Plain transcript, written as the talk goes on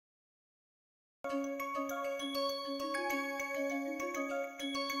Right.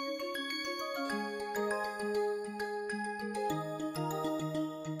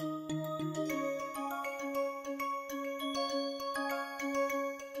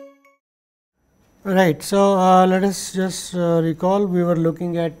 So, let us just recall we were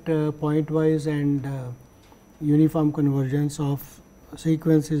looking at pointwise and uniform convergence of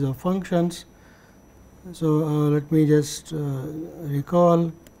sequences of functions. So, let me just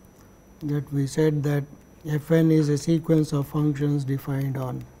recall that we said that f n is a sequence of functions defined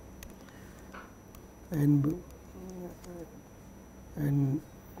on and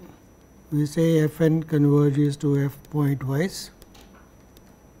we say f n converges to f pointwise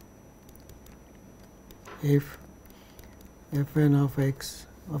if f n of x,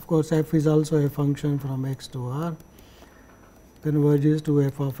 of course, f is also a function from x to r, converges to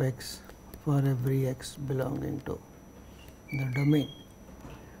f of x for every x belonging to the domain.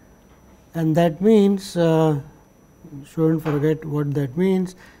 And that means, shouldn't forget what that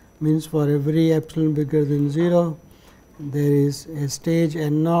means for every epsilon bigger than 0, there is a stage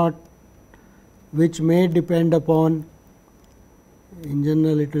n naught which may depend upon, in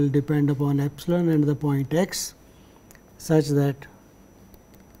general it will depend upon epsilon and the point x, such that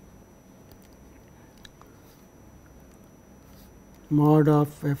mod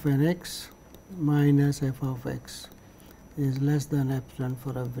of f n x minus f of x is less than epsilon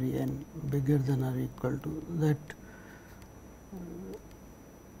for every n bigger than or equal to that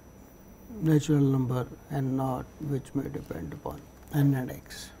natural number n naught which may depend upon n and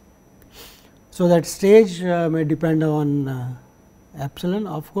x. So, that stage may depend on epsilon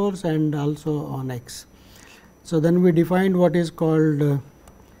of course, and also on x. So, then we defined what is called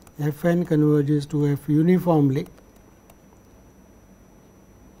f n converges to f uniformly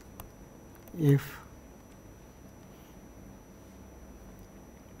if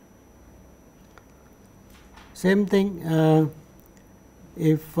same thing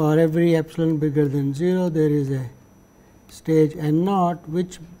if for every epsilon bigger than 0 there is a stage n naught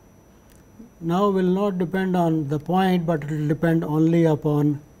which now will not depend on the point, but it will depend only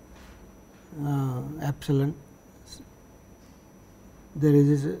upon epsilon. There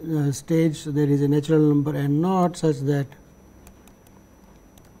is a stage, there is a natural number n naught such that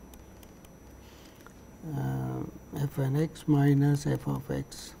f n x minus f of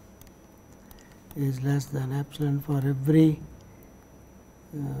x is less than epsilon for every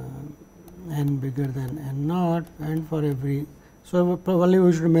n bigger than n naught and for every. So, probably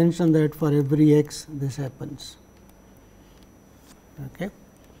we should mention that for every x this happens. Okay.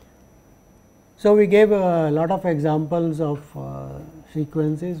 So, we gave a lot of examples of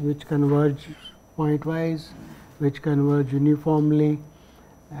sequences which converge pointwise, which converge uniformly,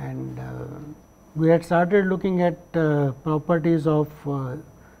 and we had started looking at properties of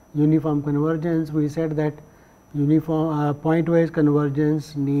uniform convergence. We said that uniform pointwise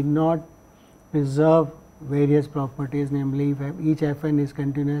convergence need not preserve various properties, namely if each f n is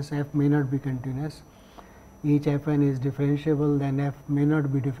continuous, f may not be continuous, each f n is differentiable, then f may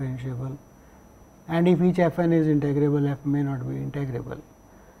not be differentiable, and if each f n is integrable, f may not be integrable.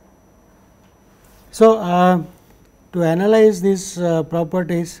 So, to analyze these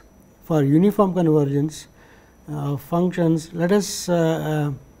properties for uniform convergence functions, let us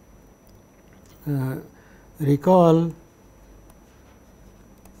recall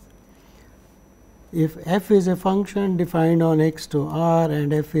if f is a function defined on x to r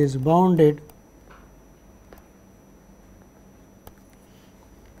and f is bounded,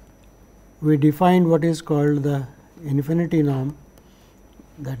 we defined what is called the infinity norm,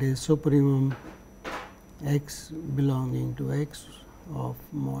 that is supremum x belonging to x of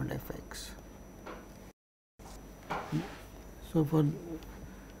mod f x. So, for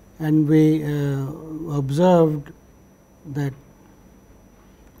and we observed that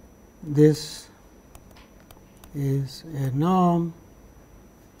this is a norm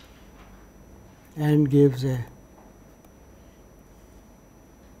and gives a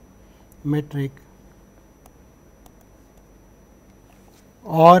metric,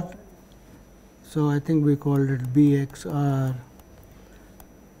 or so I think we called it B x r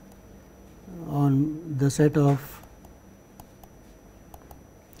on the set of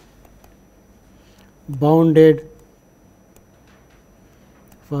bounded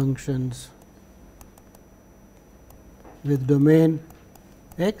functions with domain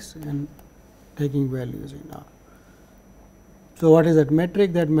x and taking values in R. So, what is that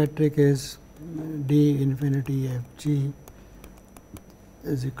metric? That metric is d infinity f g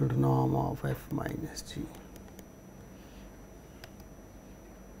is equal to norm of f minus g.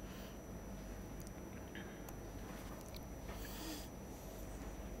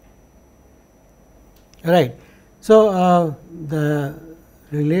 Right. So, the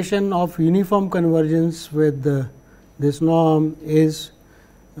relation of uniform convergence with this norm is,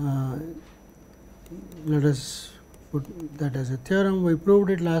 let us put that as a theorem. We proved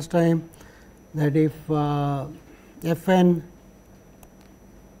it last time, that if f n,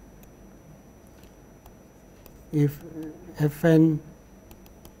 if f n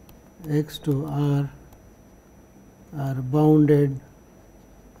x to r are bounded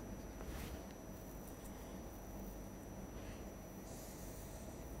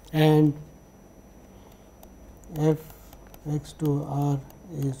and f x to r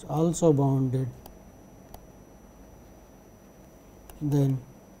is also bounded, then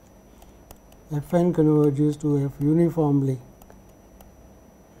f n converges to f uniformly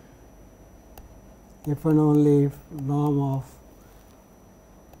if and only if norm of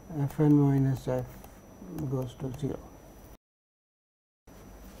f n minus f goes to 0.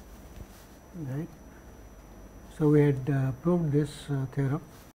 Right. So, we had proved this theorem.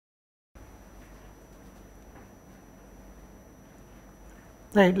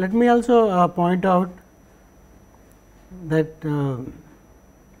 Right. Let me also point out that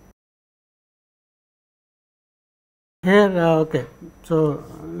here, okay. So,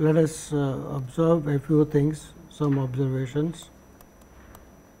 let us observe a few things, some observations.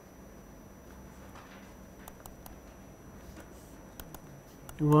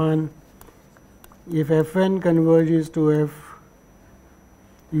 One, if f n converges to f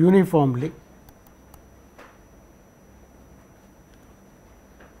uniformly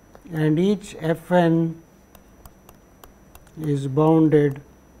and each f n is bounded,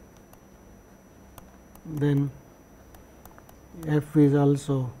 then f is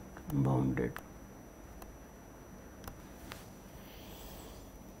also bounded.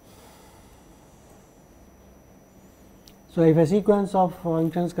 So, if a sequence of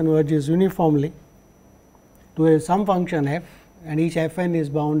functions converges uniformly to some function f and each f n is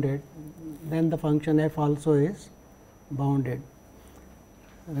bounded, then the function f also is bounded,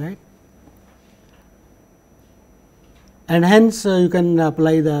 right. And hence, you can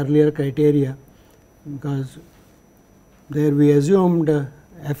apply the earlier criteria, because there we assumed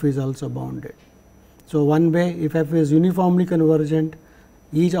f is also bounded. So, one way, if f is uniformly convergent,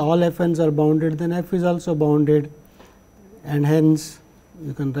 all f n's are bounded, then f is also bounded, and hence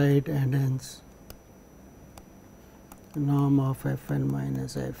you can write, and hence norm of f n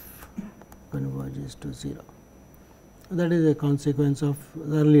minus f converges to 0. That is a consequence of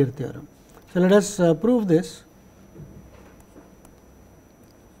the earlier theorem. So, let us prove this.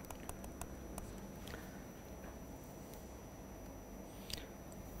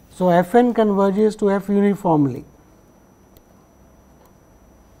 So, f n converges to f uniformly.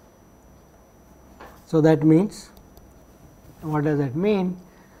 So, that means, what does that mean?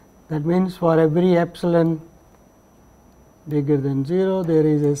 That means, for every epsilon bigger than 0, there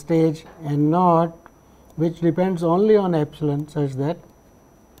is a stage n naught which depends only on epsilon, such that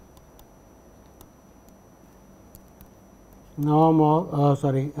norm of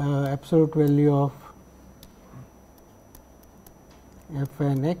absolute value of f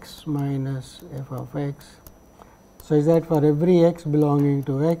n x minus f of x, such that for every x belonging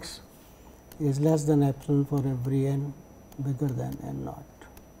to x is less than epsilon for every n bigger than n naught,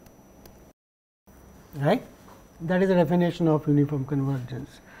 right. That is the definition of uniform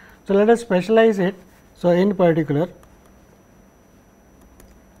convergence. So, let us specialize it. So, in particular,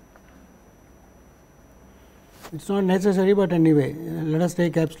 it is not necessary, but anyway, let us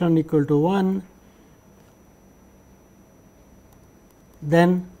take epsilon equal to 1.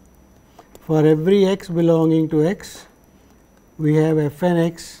 Then, for every x belonging to x, we have f n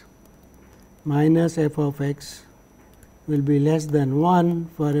x minus f of x will be less than 1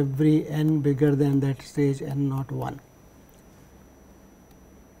 for every n bigger than that stage n naught 1.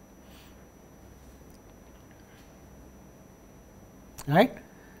 Right?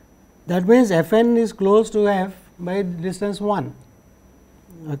 That means, f n is close to f by distance 1,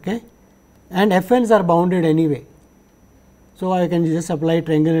 okay, and f n's are bounded anyway. So, I can just apply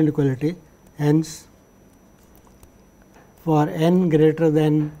triangle inequality. Hence, for n greater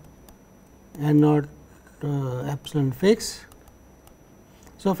than n naught epsilon fix.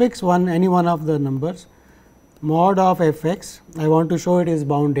 So, fix any one of the numbers, mod of f x, I want to show it is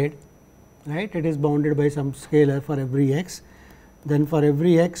bounded, right. It is bounded by some scalar for every x. Then, for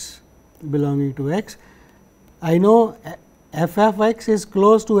every x belonging to x, I know f of x is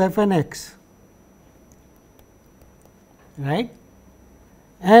close to f n x, right,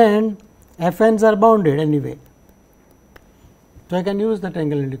 and f n's are bounded anyway. So, I can use the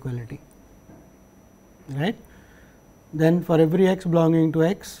triangle inequality, right. Then, for every x belonging to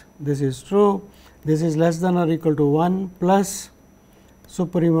x, this is true, this is less than or equal to 1 plus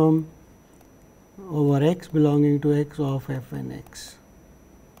supremum over x belonging to x of f n x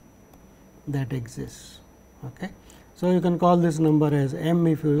that exists. Okay. So, you can call this number as m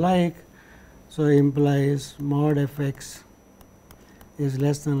if you like. So, implies mod f x is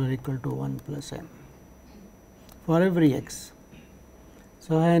less than or equal to 1 plus m for every x.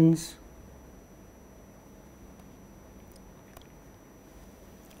 So, hence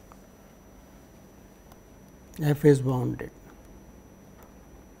f is bounded.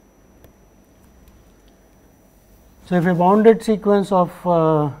 So, if a bounded sequence of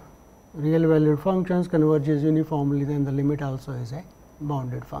real valued functions converges uniformly, then the limit also is a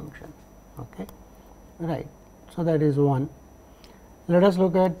bounded function. Okay. Right. So, that is one. Let us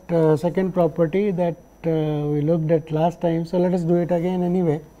look at second property that we looked at last time. So, let us do it again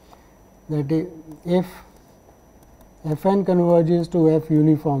anyway, that if f n converges to f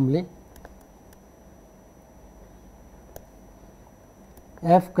uniformly,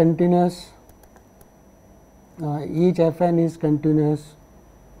 f continuous, each f n is continuous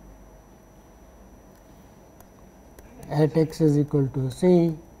at x is equal to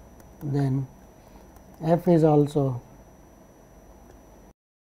c, then f is also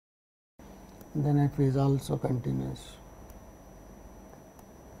continuous.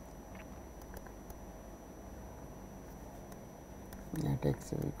 At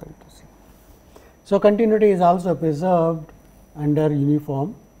x is equal to c. So, continuity is also preserved under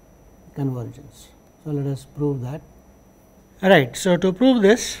uniform convergence. So, let us prove that. Alright. So, to prove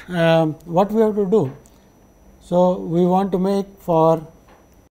this, what we have to do? So, we want to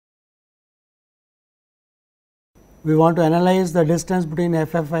analyze the distance between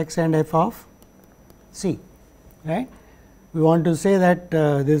f of x and f of c, right. We want to say that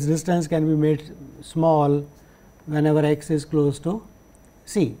this distance can be made small whenever x is close to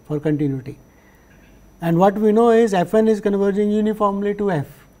c for continuity. And what we know is f n is converging uniformly to f.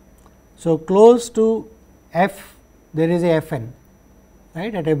 So, close to f there is a f n,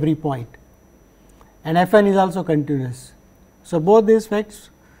 right, at every point, and f n is also continuous. So, both these facts.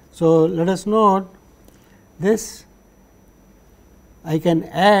 So, let us note this, I can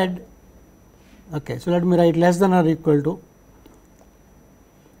add. Okay, so, let me write less than or equal to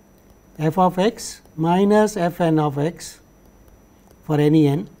f of x minus f n of x for any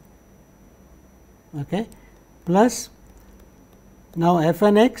n, okay, plus now f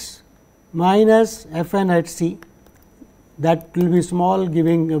n x minus f n at c, that will be small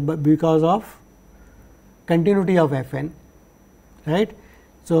giving because of continuity of f n, right.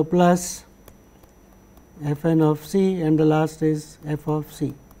 So, plus f n of c and the last is f of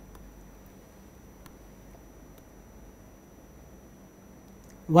c.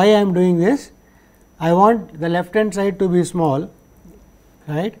 Why I am doing this? I want the left hand side to be small,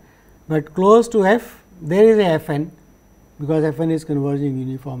 right, but close to f there is a f n, because f n is converging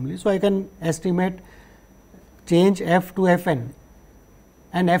uniformly. So, I can estimate change f to f n,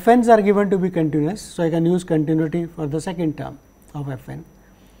 and f n's are given to be continuous. So, I can use continuity for the second term of f n,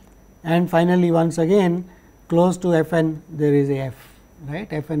 and finally, once again close to f n there is a f,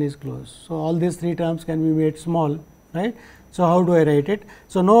 right, f n is close. So, all these three terms can be made small, right. So, how do I write it?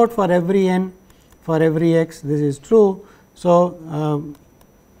 So, note for every n, for every x this is true. So,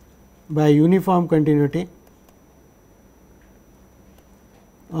 by uniform continuity,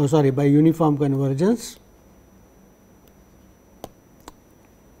 by uniform convergence,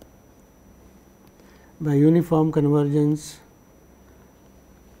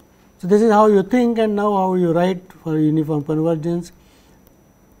 so this is how you think, and now how you write for uniform convergence.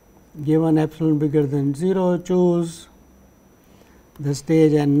 Given epsilon bigger than 0, choose the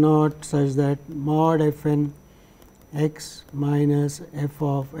stage n naught such that mod f n x minus f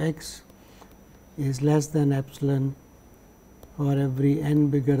of x is less than epsilon for every n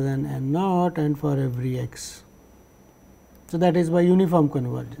bigger than n naught and for every x. So, that is by uniform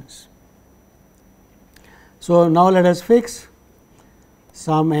convergence. So, now let us fix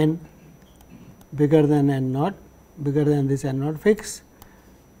some n bigger than n naught, bigger than this n naught, fix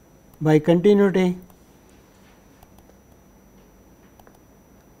by continuity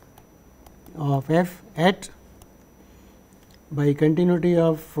of f at by continuity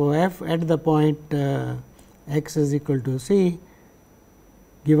of f at the point x is equal to c,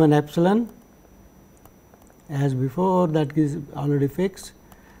 given epsilon as before, that is already fixed.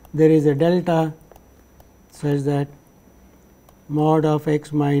 There is a delta such that mod of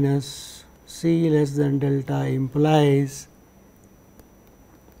x minus c less than delta implies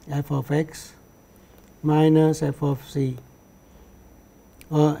f of x minus f of c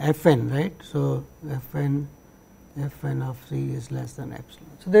f n, right. So, f n of c is less than epsilon.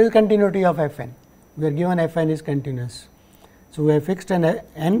 So, there is continuity of f n. we are given f n is continuous. So, we have fixed an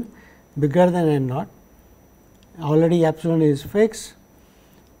n bigger than n naught, already epsilon is fixed.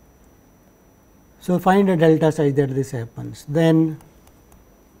 So, find a delta such that this happens. Then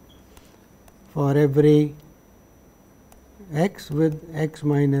for every x with x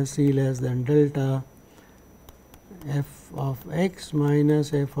minus c less than delta, f of x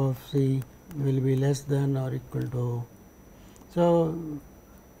minus f of c will be less than or equal to. So,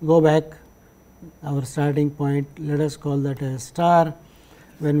 go back our starting point, let us call that as star.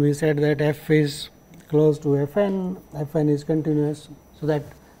 When we said that f is close to f n is continuous. So, that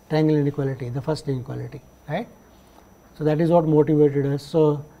triangle inequality, the first inequality, right. So, that is what motivated us.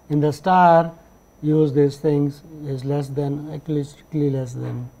 So, in the star use these things is less than, actually strictly less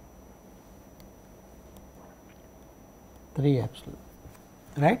than 3 epsilon,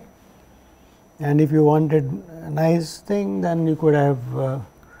 right. And if you wanted a nice thing, then you could have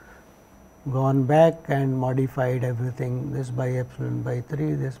gone back and modified everything, this by epsilon by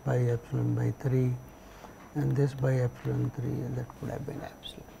 3, this by epsilon by 3 and this by epsilon 3, and that could have been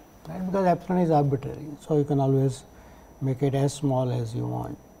epsilon, right, because epsilon is arbitrary. So, you can always make it as small as you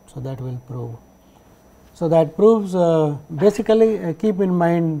want. So, that will prove. So, that proves basically keep in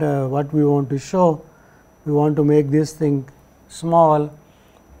mind what we want to show. We want to make this thing small,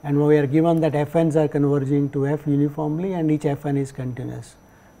 and we are given that f n's are converging to f uniformly and each f n is continuous.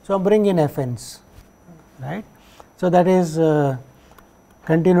 So, bring in f n's, right. So, that is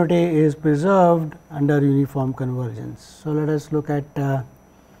continuity is preserved under uniform convergence. So, let us look at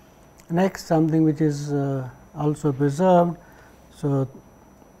next something which is also preserved. So,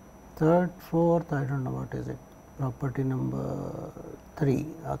 third, fourth, I do not know what is it, property number 3.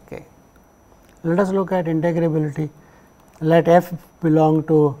 Okay. Let us look at integrability. Let f belong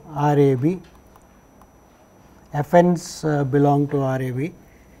to R A B, f n's belong to R A B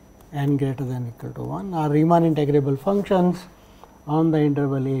n greater than or equal to 1 are Riemann integrable functions on the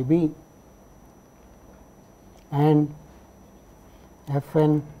interval a b, and f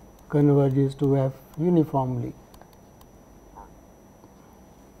n converges to f uniformly.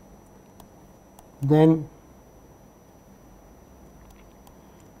 Then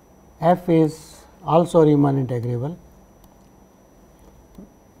f is also Riemann integrable.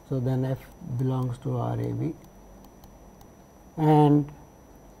 So, then f belongs to R A B, and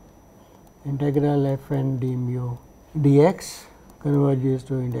integral f n d mu dx converges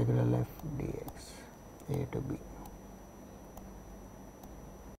to integral f dx a to b.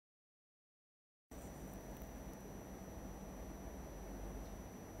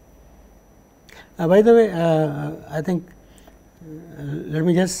 By the way, I think let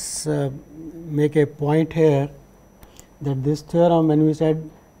me just make a point here that this theorem, when we said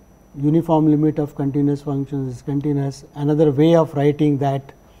uniform limit of continuous functions is continuous, another way of writing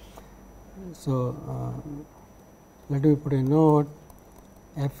that. So, let me put a note,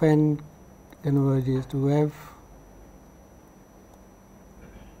 f n converges to f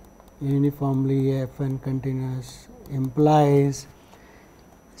uniformly, f n continuous implies,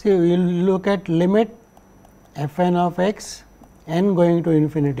 see we will look at limit f n of x n going to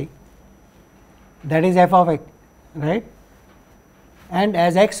infinity, that is f of x, right, and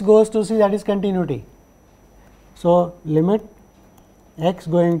as x goes to c, that is continuity. So, limit x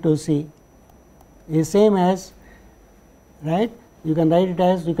going to c is same as, right, you can write it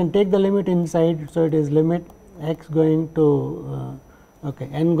as, you can take the limit inside. So, it is limit x going to okay,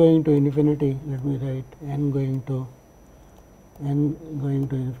 n going to infinity, let me write n going to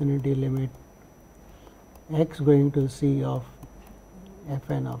infinity limit x going to c of f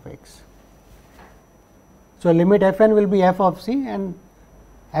n of x. So, limit f n will be f of c and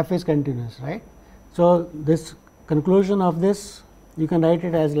f is continuous, right. So, this conclusion of this, you can write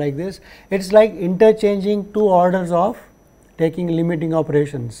it as like this. It is like interchanging two orders of taking limiting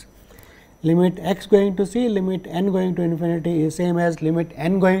operations. Limit x going to c, limit n going to infinity is same as limit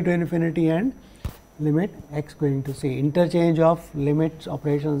n going to infinity and limit x going to c. Interchange of limits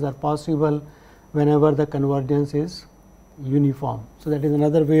operations are possible whenever the convergence is uniform. So, that is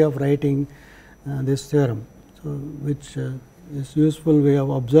another way of writing this theorem. So, which is useful way of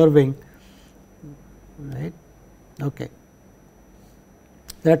observing, right. Okay.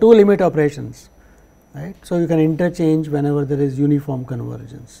 There are two limit operations, right. So, you can interchange whenever there is uniform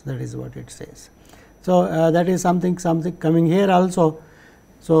convergence, that is what it says. So, that is something coming here also.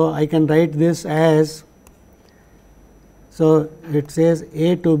 So, I can write this as, so it says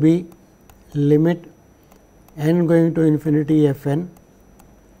a to b limit n going to infinity f n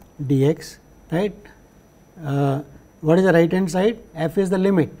dx, right. What is the right hand side? F is the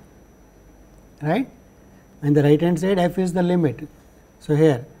limit, right, and the right hand side f is the limit. So,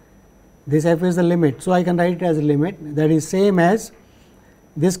 here this f is the limit. So, I can write it as a limit that is same as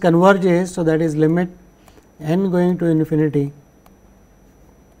this converges. So, that is limit n going to infinity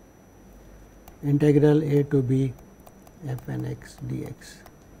integral a to b f n x dx.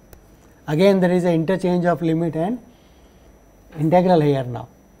 Again there is an interchange of limit and integral here now,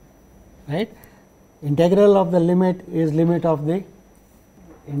 right. Integral of the limit is limit of the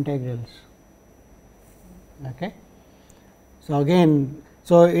integrals. Okay. So, again,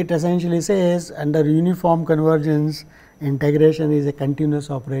 so it essentially says under uniform convergence integration is a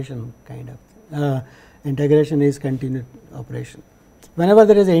continuous operation kind of integration is continuous operation. Whenever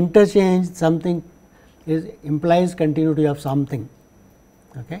there is an interchange, something is implies continuity of something.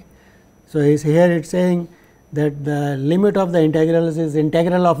 Okay. So, is here it is saying that the limit of the integrals is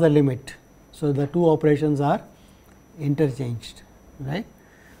integral of the limit. So, the two operations are interchanged, right.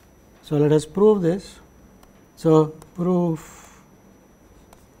 So, let us prove this. So, proof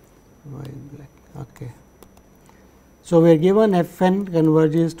okay. So, we are given f n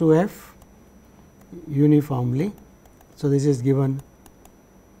converges to f uniformly. So, this is given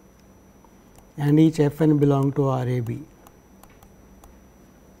and each f n belong to R A B.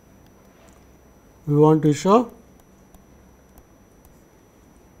 We want to show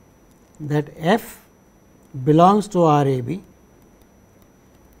that f belongs to R A B,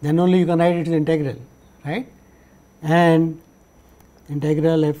 then only you can write its integral, right, and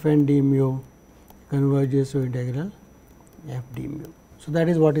integral f n d mu converges to integral f d mu. So, that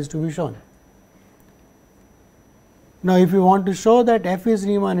is what is to be shown. Now, if you want to show that f is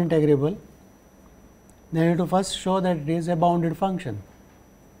Riemann integrable, then you have to first show that it is a bounded function,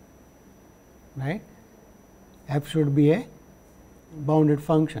 right. F should be a bounded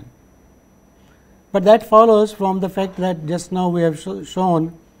function, but that follows from the fact that just now we have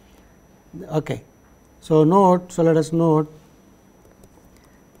shown. Okay. So, note, so let us note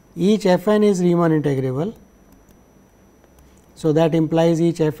each f n is Riemann integrable. So, that implies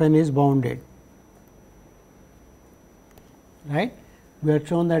each f n is bounded, right. We have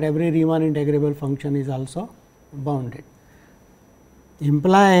shown that every Riemann integrable function is also bounded,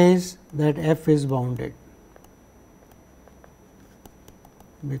 implies that f is bounded,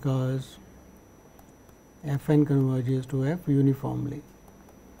 because f n converges to f uniformly,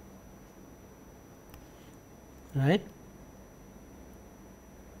 right.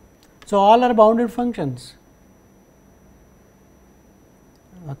 So, all are bounded functions.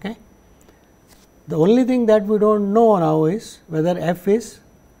 Okay. The only thing that we do not know now is whether f is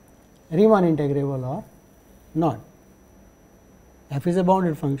Riemann integrable or not. F is a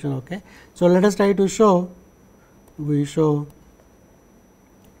bounded function. Okay. So, let us try to show, we show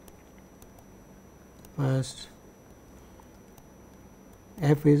first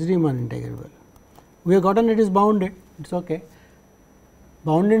f is Riemann integrable. We have gotten it is bounded, it is okay.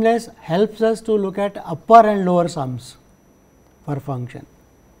 Boundedness helps us to look at upper and lower sums for function,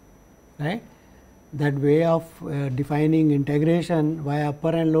 right. That way of defining integration via upper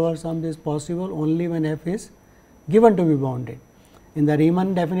and lower sums is possible only when f is given to be bounded. In the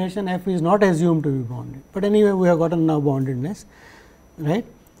Riemann definition, f is not assumed to be bounded, but anyway we have gotten now boundedness, right.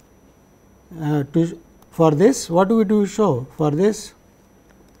 For this, what do we do show? For this,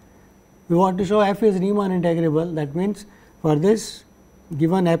 we want to show f is Riemann integrable. That means, for this,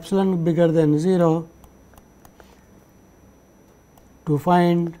 given epsilon bigger than 0, to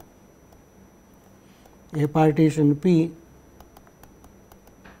find a partition P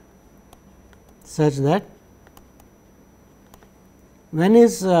such that when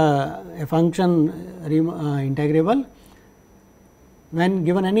is a function integrable, when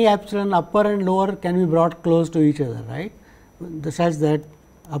given any epsilon, upper and lower can be brought close to each other, right, such that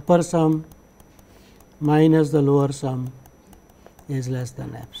upper sum minus the lower sum is less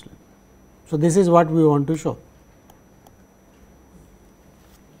than epsilon. So, this is what we want to show,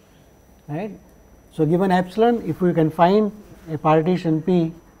 right. So, given epsilon, if we can find a partition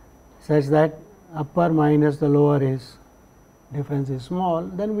P such that upper minus the lower is difference is small,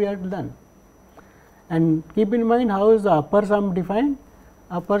 then we are done. And keep in mind how is the upper sum defined?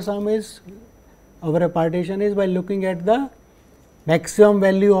 Upper sum is over a partition is by looking at the maximum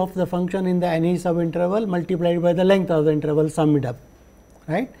value of the function in the any subinterval multiplied by the length of the interval, sum it up,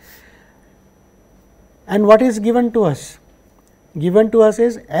 right. And what is given to us? Given to us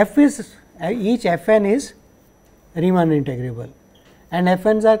is f is each f n is Riemann integrable and f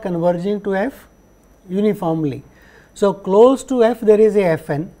n's are converging to f uniformly. So, close to f there is a f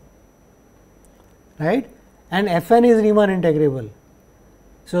n, right, and f n is Riemann integrable.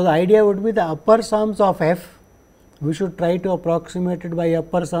 So, the idea would be the upper sums of f, we should try to approximate it by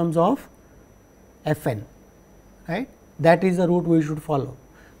upper sums of f n, right. That is the route we should follow.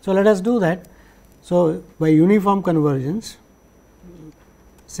 So, let us do that. So, by uniform convergence,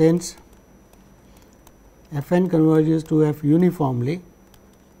 since f n converges to f uniformly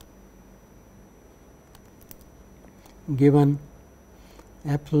given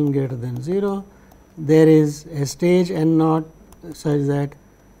epsilon greater than 0, there is a stage n naught such that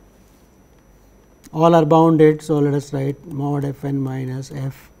all are bounded. So, let us write mod f n minus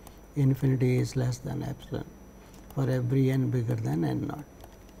f infinity is less than epsilon for every n bigger than n naught,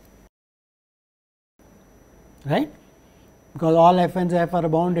 right, because all f n's f are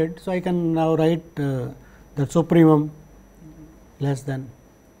bounded. So, I can now write the supremum less than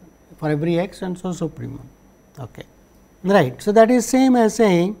for every x and so supremum. Okay. Right. So, that is same as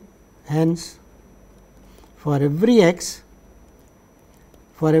saying hence for every x,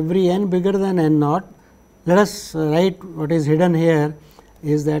 for every n bigger than n naught, let us write what is hidden here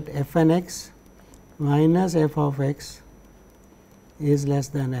is that f n x minus f of x is less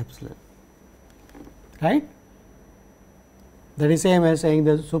than epsilon, right. That is same as saying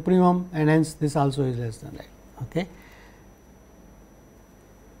the supremum, and hence this also is less than, right. Okay.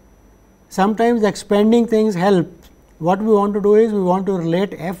 Sometimes expanding things help. What we want to do is we want to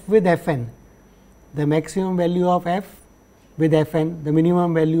relate f with f n, the maximum value of f with f n, the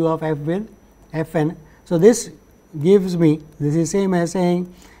minimum value of f with f n. So, this gives me, this is same as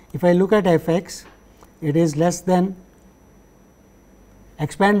saying if I look at f x, it is less than,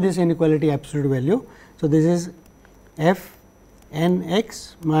 expand this inequality absolute value. So, this is f n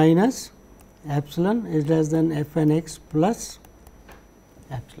x minus epsilon is less than f n x plus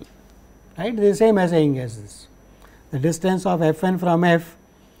epsilon, right. This is same as saying as this. The distance of f n from f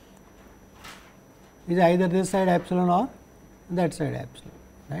is either this side epsilon or that side epsilon,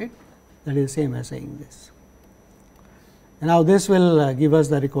 right. That is same as saying this. And now, this will give us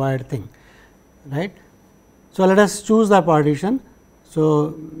the required thing, right. So, let us choose the partition.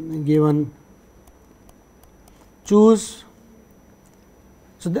 So, given choose.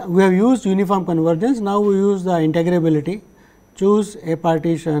 So, we have used uniform convergence. Now, we use the integrability. Choose a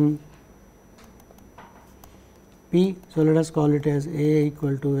partition P. So, let us call it as A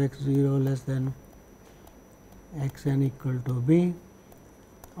equal to x 0 less than x n equal to b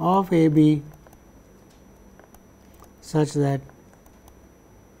of A b such that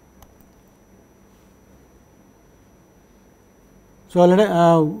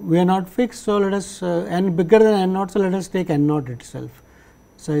so we are not fixed. So, let us n bigger than n naught. So, let us take n naught itself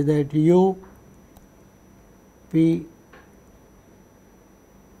such that u p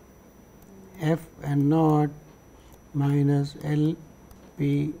f n naught minus L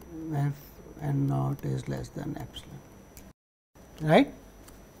p f n naught is less than epsilon, right.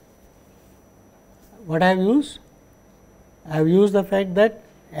 What I have used? I have used the fact that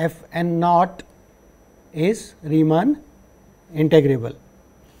f n naught is Riemann integrable,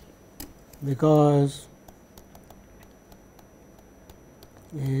 because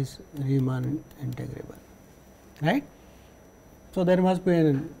is Riemann integrable, right. So, there must be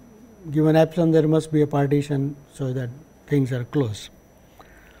a given epsilon, there must be a partition, so that things are close.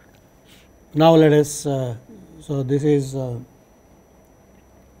 Now, let us so this is okay.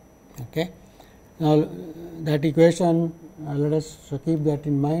 Now, that equation let us keep that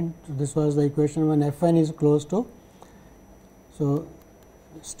in mind. So, this was the equation when f n is close to so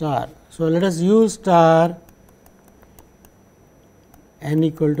star. So, let us use star n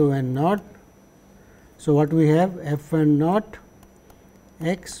equal to n naught. So, what we have f n naught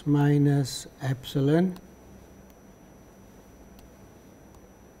x minus epsilon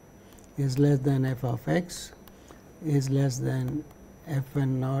is less than f of x is less than f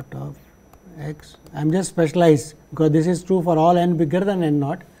n naught of x. I am just specialized because this is true for all n bigger than n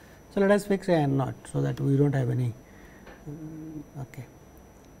naught. So, let us fix a n naught, so that we do not have any. Okay.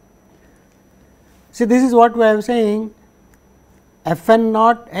 See, this is what we are saying, f n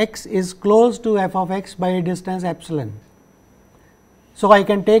naught x is close to f of x by a distance epsilon. So, I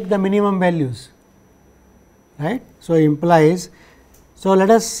can take the minimum values, right. So, implies. So, let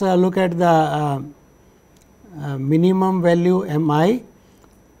us look at the minimum value m I.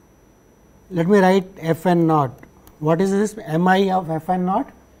 Let me write f n naught. What is this m I of f n naught?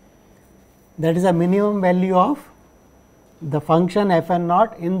 That is the minimum value of the function f n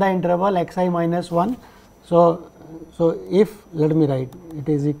naught in the interval x I minus 1. So, if let me write it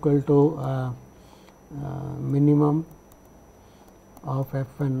is equal to minimum of f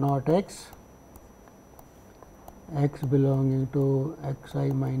n naught x, x belonging to x I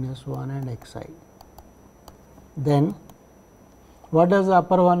minus 1 and x I. Then what does the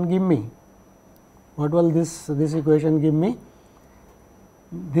upper one give me? What will this equation give me?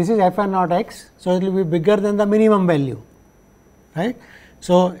 This is f n naught x. So, it will be bigger than the minimum value, right.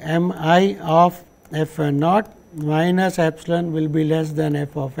 So, m I of f n naught minus epsilon will be less than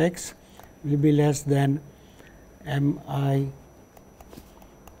f of x will be less than m I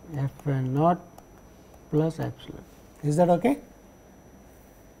f n naught plus epsilon. Is that okay?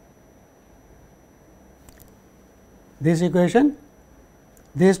 This equation,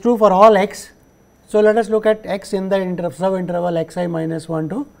 this is true for all x. So, let us look at x in the sub interval x I minus 1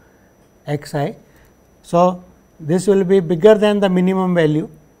 to x I. So, this will be bigger than the minimum value,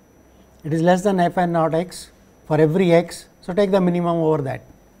 it is less than f n naught x for every x. So, take the minimum over that.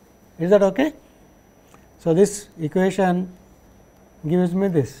 Is that okay? So, this equation gives me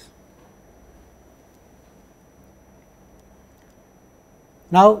this.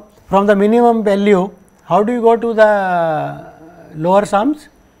 Now, from the minimum value, how do you go to the lower sums?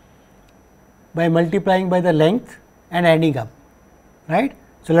 By multiplying by the length and adding up, right.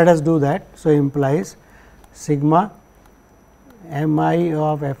 So, let us do that. So, implies sigma m I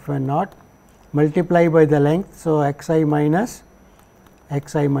of f n naught multiply by the length. So, x I minus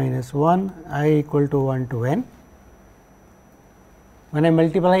 1 I equal to 1 to n. When I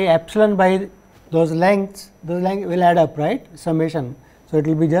multiply epsilon by those lengths will add up, right, summation. So, it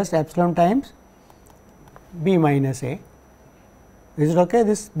will be just epsilon times b minus a. Is it okay?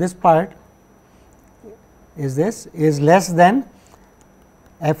 This part is less than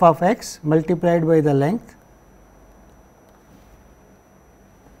f of x multiplied by the length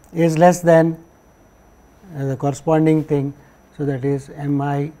is less than the corresponding thing. So, that is m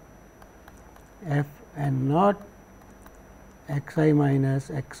I f n naught x I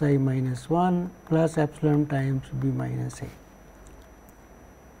minus 1 plus epsilon times b minus a.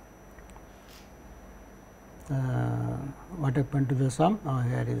 What happened to the sum? Oh,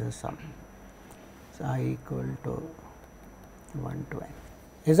 here is the sum. So, I equal to 1 to n.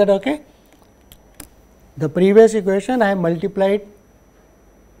 Is that okay? The previous equation I have multiplied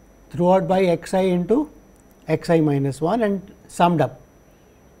throughout by x I into x I minus 1 and summed up,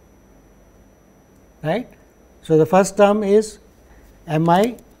 right. So, the first term is m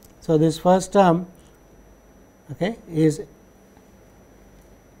I. So, this first term, okay, is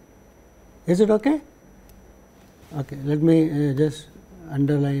it okay? Okay, let me just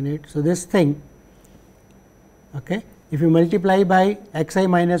underline it. So, this thing, okay, if you multiply by x I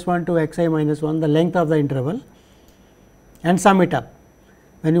minus 1 to x I minus 1 the length of the interval and sum it up.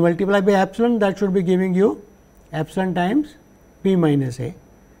 When you multiply by epsilon, that should be giving you epsilon times p minus a.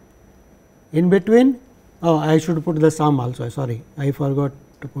 In between, oh, I should put the sum also, sorry, I forgot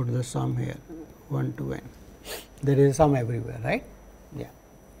to put the sum here 1 to n. There is a sum everywhere, right? Yeah.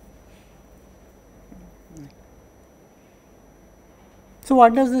 So,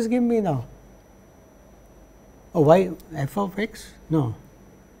 what does this give me now? Oh, why f of x? No,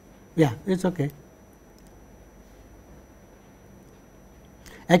 yeah, it is okay.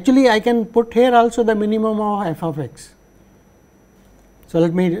 Actually, I can put here also the minimum of f of x. So,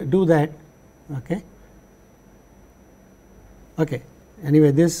 let me do that. Okay. Okay.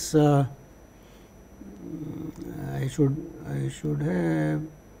 Anyway, this I should have,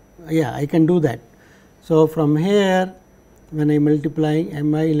 yeah, I can do that. So, from here when I multiply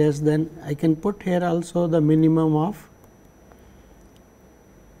m I less than, I can put here also the minimum of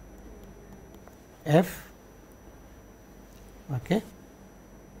f. Okay.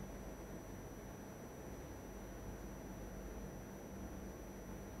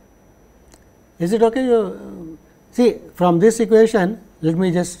 Is it okay? You see, from this equation, let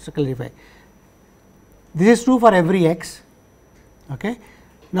me just clarify. This is true for every x. Okay.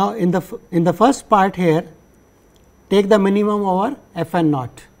 Now, in the first part here, take the minimum over f n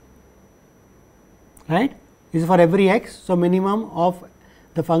naught, right. This is for every x. So, minimum of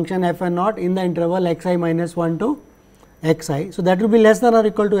the function f n naught in the interval x I minus 1 to x I. So, that will be less than or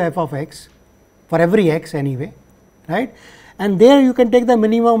equal to f of x for every x anyway, right. And there you can take the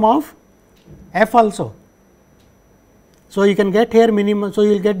minimum of f also. So, you can get here minimum. So,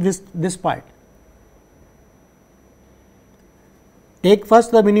 you will get this part. Take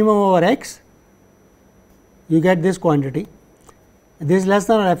first the minimum over x, you get this quantity. This is less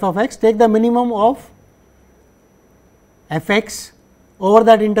than or f of x. Take the minimum of f x over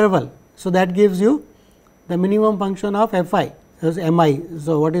that interval. So, that gives you the minimum function of f I as m I.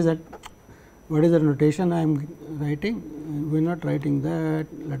 So, what is that? What is the notation I am writing? We are not writing that.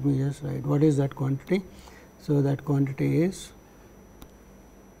 Let me just write what is that quantity. So, that quantity is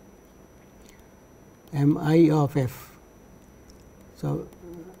m I of f. So,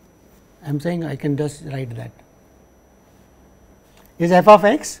 I am saying I can just write that is f of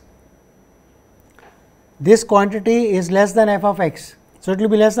x. This quantity is less than f of x. So, it will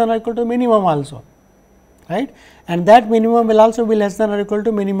be less than or equal to minimum also, right, and that minimum will also be less than or equal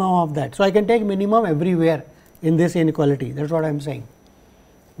to minimum of that. So, I can take minimum everywhere in this inequality, that is what I am saying,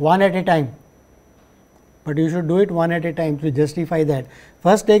 one at a time, but you should do it one at a time to justify that.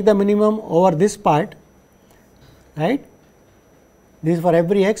 First take the minimum over this part, right, this is for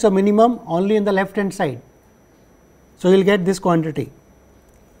every x. So, minimum only in the left hand side. So, you will get this quantity,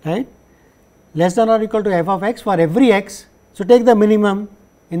 right, less than or equal to f of x for every x. So, take the minimum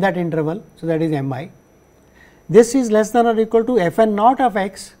in that interval. So, that is m I. This is less than or equal to f n naught of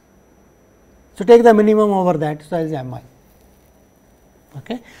x. So, take the minimum over that. So, that is m I.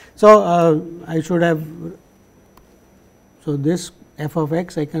 Okay. So, I should have, so this f of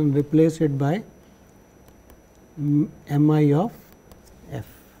x I can replace it by m I of f.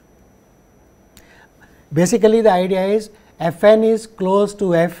 Basically, the idea is f n is close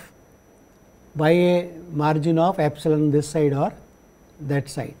to f by a margin of epsilon this side or that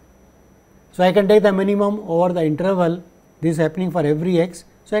side. So, I can take the minimum over the interval, this is happening for every x.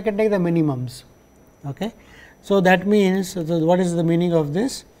 So, I can take the minimums. Okay. So, that means, so what is the meaning of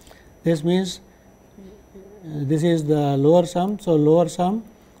this? This means this is the lower sum. So, lower sum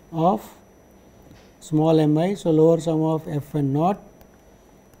of small m I. So, lower sum of f n naught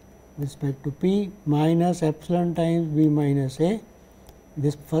with respect to p minus epsilon times b minus a.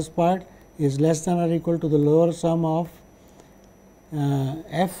 This first part is less than or equal to the lower sum of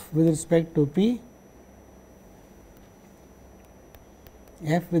f with respect to p,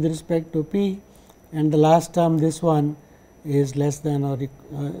 f with respect to p, and the last term this one is less than or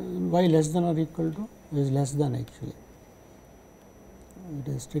why less than or equal to, is less than actually, it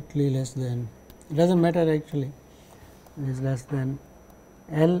is strictly less than, it does not matter actually, it is less than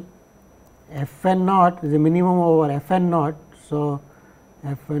L f n naught is the minimum over f n naught. So,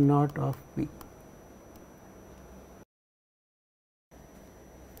 f n naught of p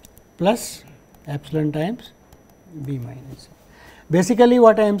plus epsilon times b minus a. Basically,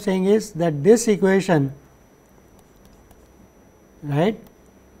 what I am saying is that this equation, right,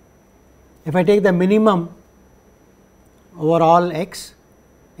 if I take the minimum over all x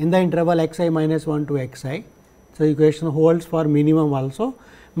in the interval x I minus 1 to x I. So, equation holds for minimum also,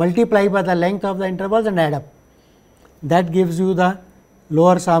 multiply by the length of the intervals and add up, that gives you the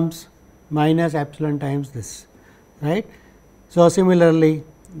lower sums minus epsilon times this, right. So, similarly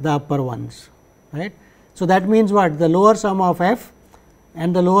the upper ones, right. So, that means what, the lower sum of f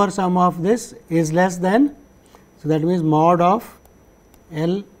and the lower sum of this is less than, so that means mod of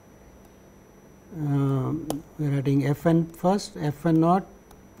L, we are writing f n first, f n naught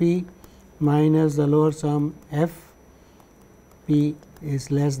p minus the lower sum f p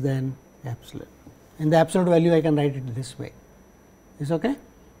is less than epsilon. In the absolute value I can write it this way, is okay.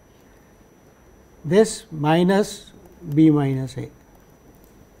 This minus b minus a,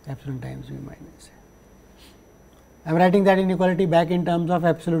 epsilon times b minus a. I am writing that inequality back in terms of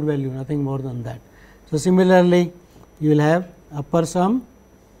absolute value, nothing more than that. So, similarly, you will have upper sum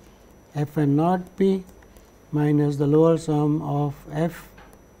f n naught p minus the lower sum of f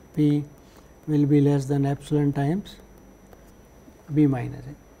p will be less than epsilon times b minus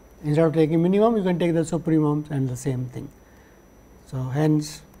a. Instead of taking minimum, you can take the supremums and the same thing. So,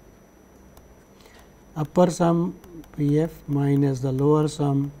 hence upper sum p f minus the lower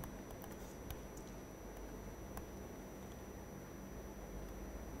sum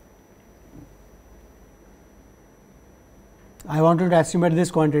I wanted to estimate this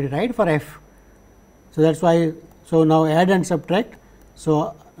quantity, right, for f. So, that is why, so now add and subtract.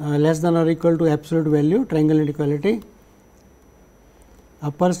 So, less than or equal to absolute value, triangle inequality,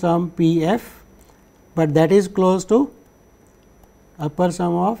 upper sum p f, but that is close to upper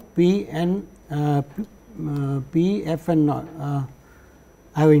sum of p n p f n naught.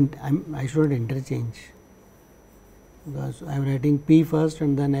 I should interchange, because I am writing p first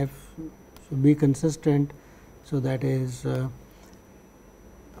and then f should be consistent. So, that is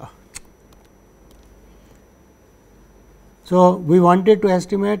so we wanted to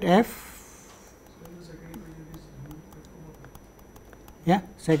estimate f, yeah,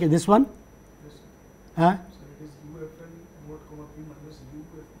 second this one, yeah,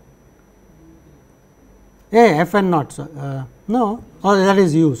 f n naught, no, oh that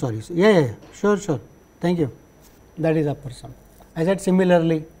is u, sorry, yeah, sure, thank you, that is upper sum. I said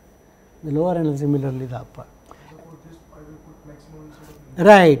similarly the lower and similarly the upper.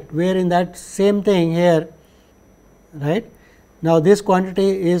 Right, where in that same thing here, right. Now, this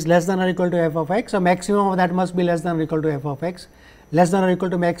quantity is less than or equal to f of x. So, maximum of that must be less than or equal to f of x, less than or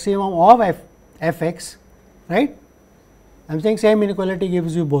equal to maximum of f x, right. I am saying same inequality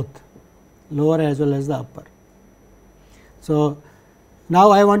gives you both lower as well as the upper. So,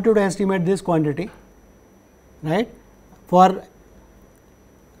 now I want you to estimate this quantity, right. For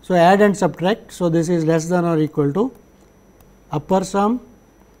so add and subtract. So, this is less than or equal to upper sum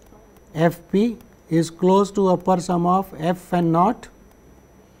f p is close to upper sum of f n naught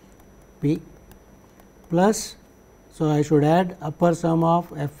p plus. So, I should add upper sum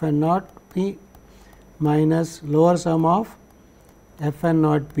of f n naught p minus lower sum of f n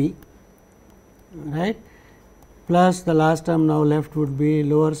naught p, right, plus the last term now left would be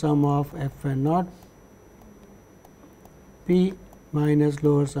lower sum of f n naught p minus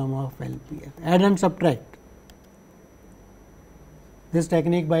lower sum of L P F. Add and subtract. This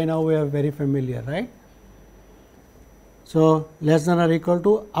technique by now we are very familiar, right. So, less than or equal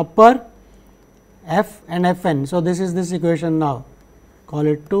to upper f and f n. So, this is this equation now, call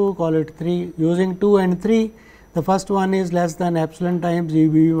it 2, call it 3, using 2 and 3. The first one is less than epsilon times G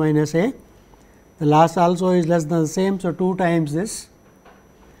B minus A, the last also is less than the same. So, 2 times this,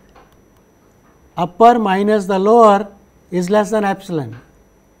 upper minus the lower is less than epsilon,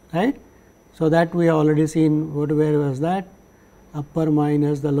 right. So, that we have already seen. Where was that? Upper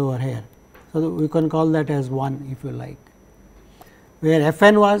minus the lower here. So, we can call that as 1 if you like, where f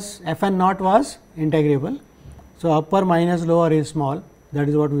n naught was integrable. So, upper minus lower is small, that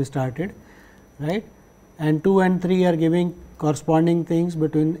is what we started, right, and 2 and 3 are giving corresponding things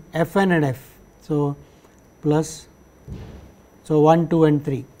between f n and f. So, plus, so 1, 2 and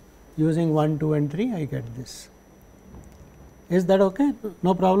 3, using 1, 2 and 3 I get this. Is that okay?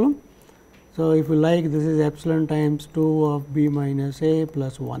 No problem. So, if you like, this is epsilon times 2 of b minus a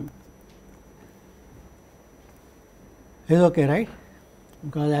plus 1 is okay, right,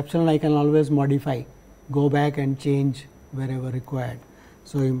 because epsilon I can always modify, go back and change wherever required.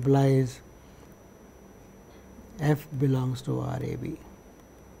 So, implies f belongs to R A B.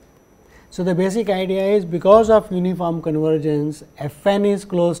 So, the basic idea is, because of uniform convergence, f n is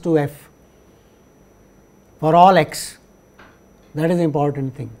close to f for all x. That is the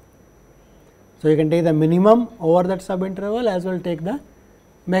important thing. So, you can take the minimum over that subinterval as well take the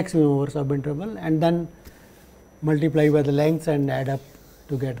maximum over subinterval and then multiply by the lengths and add up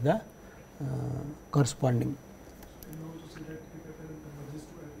to get the corresponding. Can you also say that if f n converges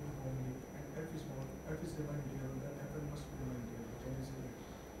to f uniformly and f is small, f is Riemann integrable, then f n must be Riemann integrable. Can you say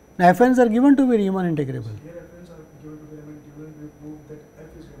that? Now, f n's are given to be Riemann integrable. Here f n's are given to be Riemann integrable, we prove that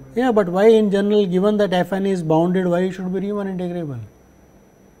f is Riemann integrable. Yeah, but why in general, given that f n is bounded, why it should be Riemann integrable?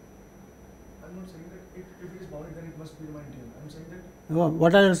 I am not saying that if it is bounded then it must be Riemann integrable. I am saying that.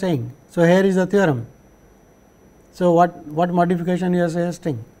 What are you saying? So, here is the theorem. So, what modification you are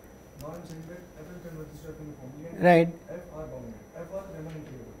suggesting? Now I am saying that f n converges to f uniformly and Right. f are bounded. F are Riemann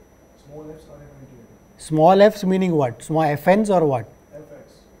integrable. Small f's are Riemann integrable. Small f's meaning what? Small f n's or what? F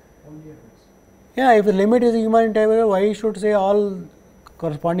x, only f x. Yeah, if the limit is Riemann integrable, why you should say all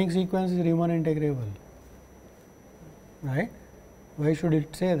corresponding sequence is Riemann integrable, right? Why should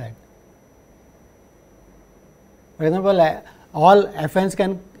it say that? For example, all f n's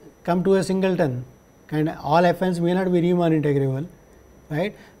can come to a singleton, and all f n's may not be Riemann integrable,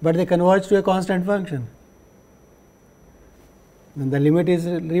 right, but they converge to a constant function. When the limit is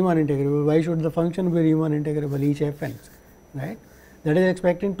Riemann integrable, why should the function be Riemann integrable each f n, right? That is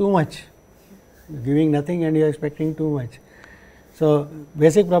expecting too much, giving nothing and you are expecting too much. So,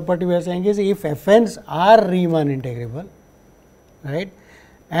 basic property we are saying is, if f n's are Riemann integrable, right,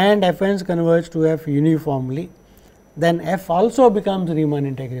 and f n's converge to f uniformly, then f also becomes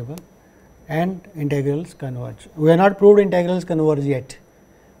Riemann integrable and integrals converge. We have not proved integrals converge yet,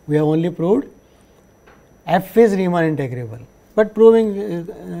 we have only proved f is Riemann integrable, but proving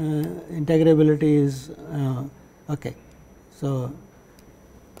integrability is okay. So,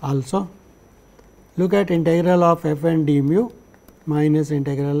 also look at integral of f n d mu minus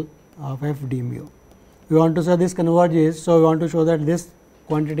integral of f d mu. We want to say this converges, so we want to show that this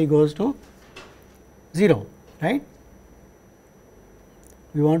quantity goes to 0, right.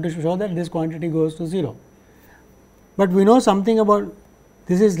 We want to show that this quantity goes to 0, but we know something about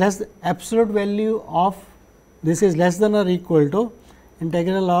this is less absolute value of this is less than or equal to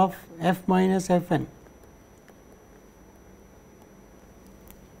integral of f minus f n.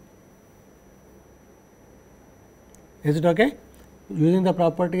 Is it okay? Using the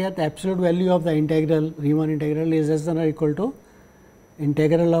property that the absolute value of the integral, Riemann integral, is less than or equal to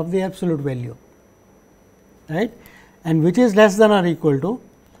integral of the absolute value, right, and which is less than or equal to.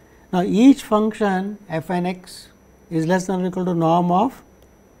 Now, each function f n x is less than or equal to norm of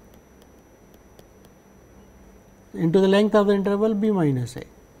into the length of the interval b minus a,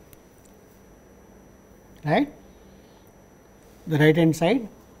 right, the right hand side,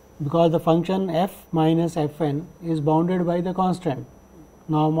 because the function f minus f n is bounded by the constant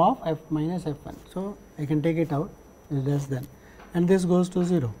norm of f minus f 1. So, I can take it out, is less than, and this goes to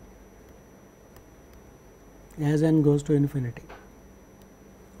 0 as n goes to infinity,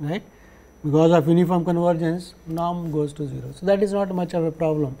 right. Because of uniform convergence, norm goes to 0. So, that is not much of a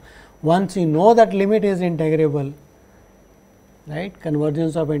problem. Once you know that limit is integrable, right,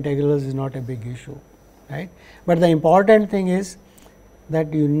 convergence of integrals is not a big issue, right. But the important thing is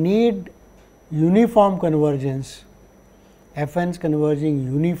that you need uniform convergence, f n's converging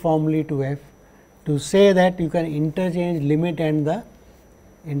uniformly to f, to say that you can interchange limit and the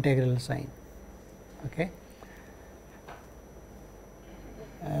integral sign. Okay.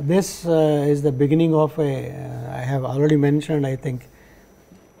 This is the beginning of a, I have already mentioned, I think,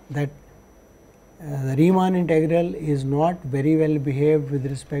 that the Riemann integral is not very well behaved with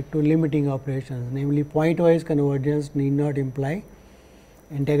respect to limiting operations, namely pointwise convergence need not imply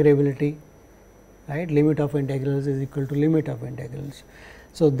integrability, right. Limit of integrals is equal to limit of integrals.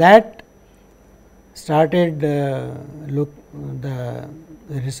 So, that started the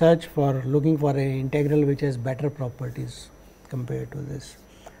research for looking for an integral which has better properties compared to this.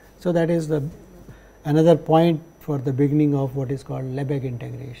 So, that is the another point for the beginning of what is called Lebesgue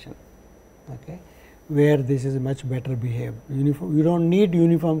integration, okay, where this is much better behaved. Uniform, you do not need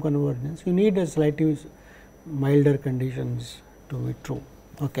uniform convergence, you need a slightly milder conditions to be true.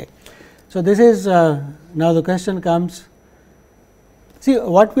 Okay. So, this is now the question comes, see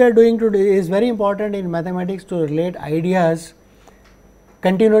what we are doing today is very important in mathematics to relate ideas.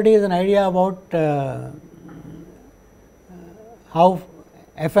 Continuity is an idea about how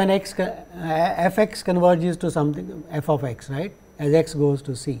f n x f x converges to something f of x, right, as x goes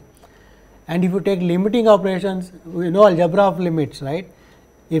to c. And if you take limiting operations, we know algebra of limits, right.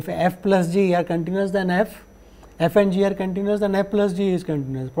 If f plus g are continuous, then f and g are continuous, then f plus g is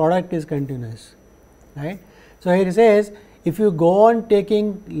continuous, product is continuous, right. So, here it says if you go on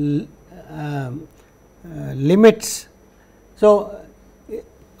taking limits. So,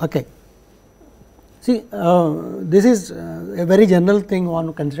 okay. See, this is a very general thing one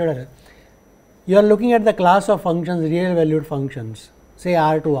to consider. You are looking at the class of functions, real valued functions, say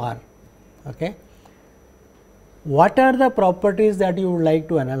R to R. Okay. What are the properties that you would like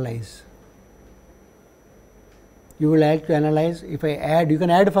to analyze? You would like to analyze, if I add, you can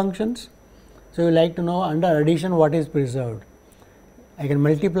add functions. So, you like to know under addition what is preserved. I can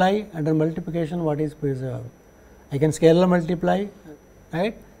multiply, under multiplication what is preserved. I can scalar multiply,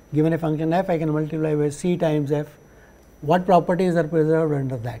 right. Given a function f, I can multiply by c times f. What properties are preserved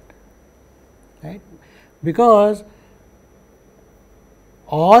under that, right? Because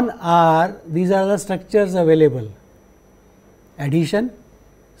on R, these are the structures available: addition,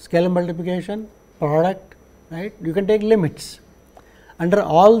 scalar multiplication, product, right? You can take limits. Under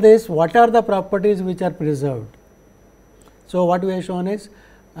all this, what are the properties which are preserved? So, what we have shown is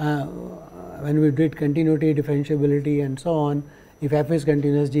when we did continuity, differentiability, and so on. If f is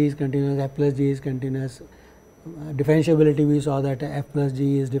continuous, g is continuous, f plus g is continuous. Differentiability, we saw that f plus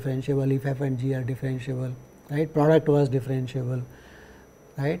g is differentiable if f and g are differentiable, right. Product was differentiable,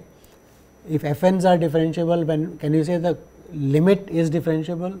 right. If f n's are differentiable, when can you say the limit is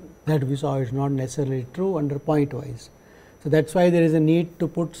differentiable? That we saw is not necessarily true under pointwise. So, that is why there is a need to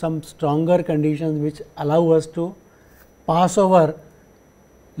put some stronger conditions which allow us to pass over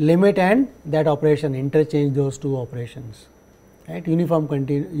limit and that operation, interchange those two operations. Right. Uniform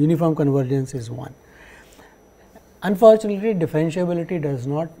convergence is one. Unfortunately, differentiability does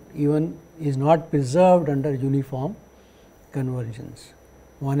not even is not preserved under uniform convergence.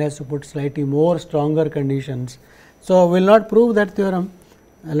 One has to put slightly more stronger conditions. So, we will not prove that theorem.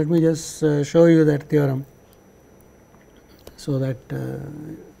 Let me just show you that theorem, so that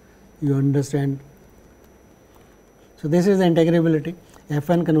you understand. So, this is the integrability. F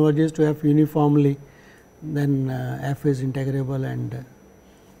n converges to f uniformly, then f is integrable, and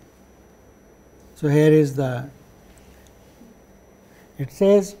so here is the, it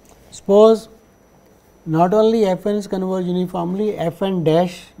says suppose not only f n is converge uniformly, f n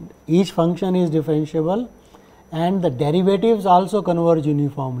dash each function is differentiable and the derivatives also converge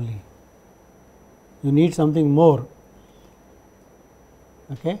uniformly. You need something more,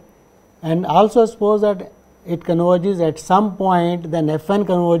 okay. And also suppose that it converges at some point, then f n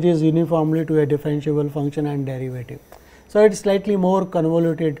converges uniformly to a differentiable function and derivative. So, it is slightly more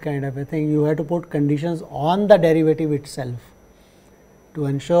convoluted kind of a thing. You have to put conditions on the derivative itself to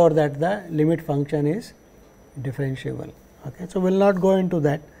ensure that the limit function is differentiable. Okay. So, we will not go into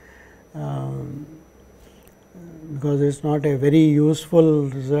that because it is not a very useful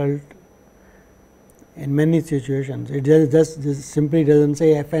result in many situations. It just simply does not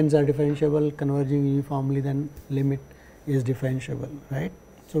say f n's are differentiable converging uniformly, then limit is differentiable, right.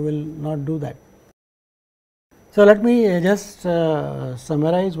 So, we will not do that. So, let me just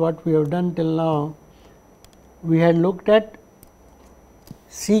summarize what we have done till now. We had looked at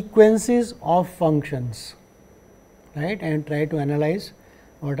sequences of functions, right, and try to analyze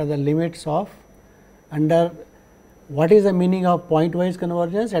what are the limits of under what is the meaning of pointwise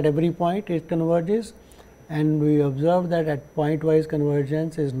convergence. At every point it converges, and we observed that at pointwise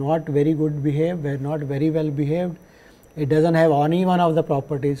convergence is not very good behaved, not very well behaved. It does not have any one of the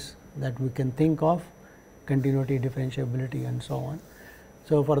properties that we can think of, continuity, differentiability and so on.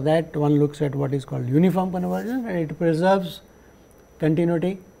 So, for that one looks at what is called uniform convergence, and it preserves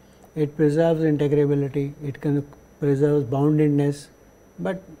continuity, it preserves integrability, it can preserves boundedness,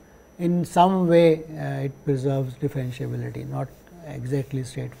 but in some way it preserves differentiability, not exactly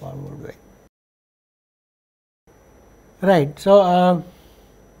straightforward way. Right. So,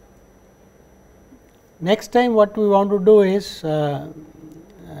 next time what we want to do is, I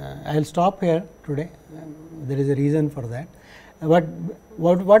will stop here today, there is a reason for that, but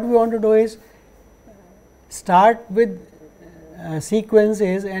what we want to do is start with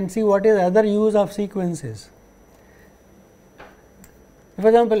sequences and see what is other use of sequences. For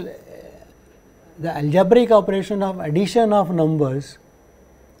example, the algebraic operation of addition of numbers,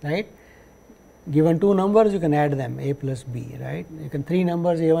 right. Given two numbers, you can add them a plus b, right. You can three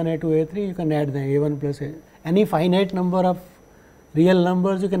numbers a1, a2, a3, you can add them a1 plus a. Any finite number of real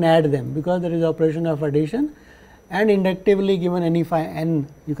numbers, you can add them, because there is operation of addition, and inductively given any n,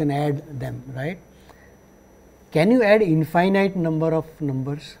 you can add them, right. Can you add infinite number of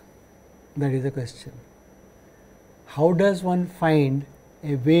numbers? That is the question. How does one find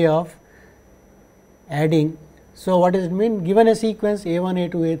a way of adding? So, what does it mean? Given a sequence a1,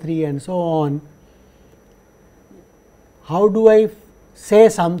 a2, a3 and so on, how do I say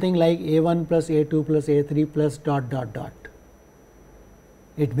something like a1 plus a2 plus a3 plus dot dot dot?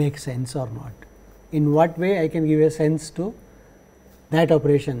 It makes sense or not? In what way I can give a sense to that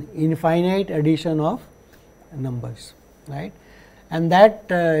operation, infinite addition of numbers, right. And that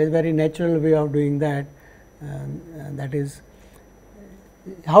is very natural way of doing that. That is,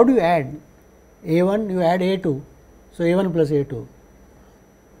 how do you add a1? You add a2, so a1 plus a2.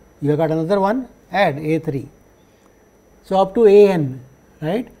 You have got another one, add a3. So, up to an,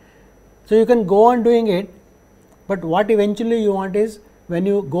 right. So, you can go on doing it, but what eventually you want is, when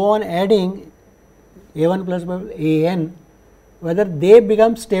you go on adding a1 plus an, whether they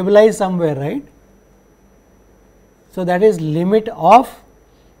become stabilized somewhere, right. So, that is limit of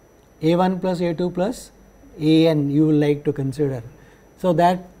a1 plus a2 plus an you will like to consider. So,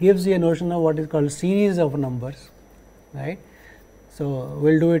 that gives you a notion of what is called series of numbers, right. So,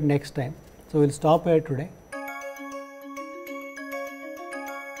 we will do it next time. So, we will stop here today.